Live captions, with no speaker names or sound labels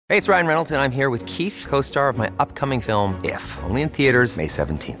Hey, it's Ryan Reynolds, and I'm here with Keith, co-star of my upcoming film, If, only in theaters May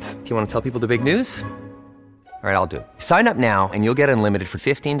 17th. Do you want to tell people the big news? All right, I'll do it. Sign up now and you'll get unlimited for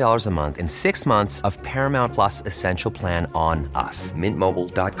 $15 a month and 6 months of Paramount Plus Essential Plan on us.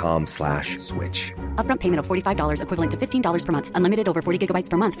 MintMobile.com/switch. Upfront payment of $45 equivalent to $15 per month. Unlimited over 40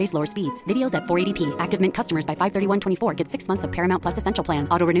 gigabytes per month. Face lower speeds. Videos at 480p. Active Mint customers by 531.24 get 6 months of Paramount Plus Essential Plan.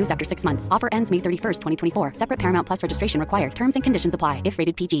 Auto renews after 6 months. Offer ends May 31st, 2024. Separate Paramount Plus registration required. Terms and conditions apply if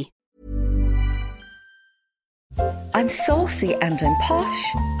rated PG. I'm saucy and I'm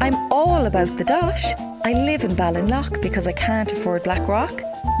posh. I'm all about the dosh. I live in Ballinlough because I can't afford Blackrock.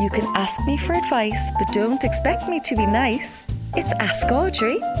 You can ask me for advice, but don't expect me to be nice. It's Ask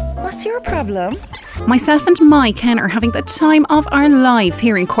Audrey. What's your problem? Myself and my Ken are having the time of our lives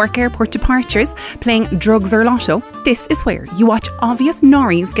here in Cork Airport Departures, playing Drugs or Lotto. This is where you watch obvious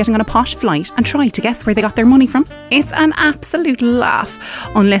Norries getting on a posh flight and try to guess where they got their money from. It's an absolute laugh,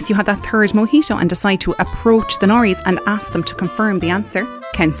 unless you have that third mojito and decide to approach the Norries and ask them to confirm the answer.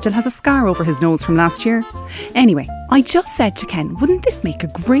 Ken still has a scar over his nose from last year. Anyway, I just said to Ken, wouldn't this make a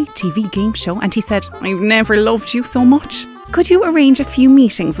great TV game show? And he said, I've never loved you so much. Could you arrange a few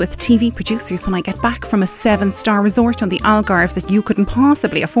meetings with TV producers when I get back from a 7-star resort on the Algarve that you couldn't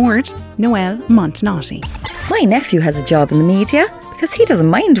possibly afford? Noel Montenotti. My nephew has a job in the media because he doesn't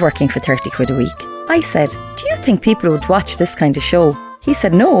mind working for 30 quid a week. I said, do you think people would watch this kind of show? He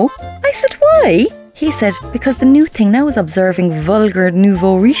said, no. I said, why? He said, because the new thing now is observing vulgar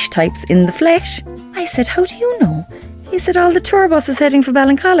nouveau riche types in the flesh. I said, how do you know? He said, all the tour buses heading for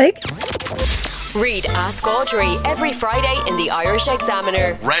Ballincollig. Read Ask Audrey every Friday in the Irish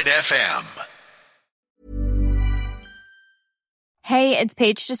Examiner. Red FM. Hey, it's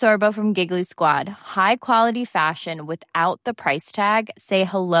Paige DeSorbo from Giggly Squad. High quality fashion without the price tag. Say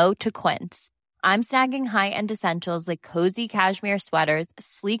hello to Quince. I'm snagging high-end essentials like cozy cashmere sweaters,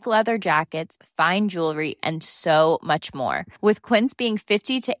 sleek leather jackets, fine jewelry, and so much more. With Quince being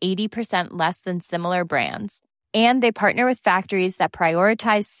 50 to 80% less than similar brands. And they partner with factories that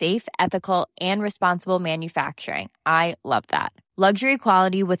prioritize safe, ethical, and responsible manufacturing. I love that. Luxury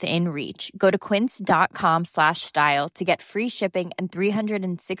quality within reach. Go to quince.com/style to get free shipping and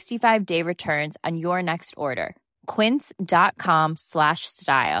 365-day returns on your next order.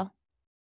 Quince.com/style.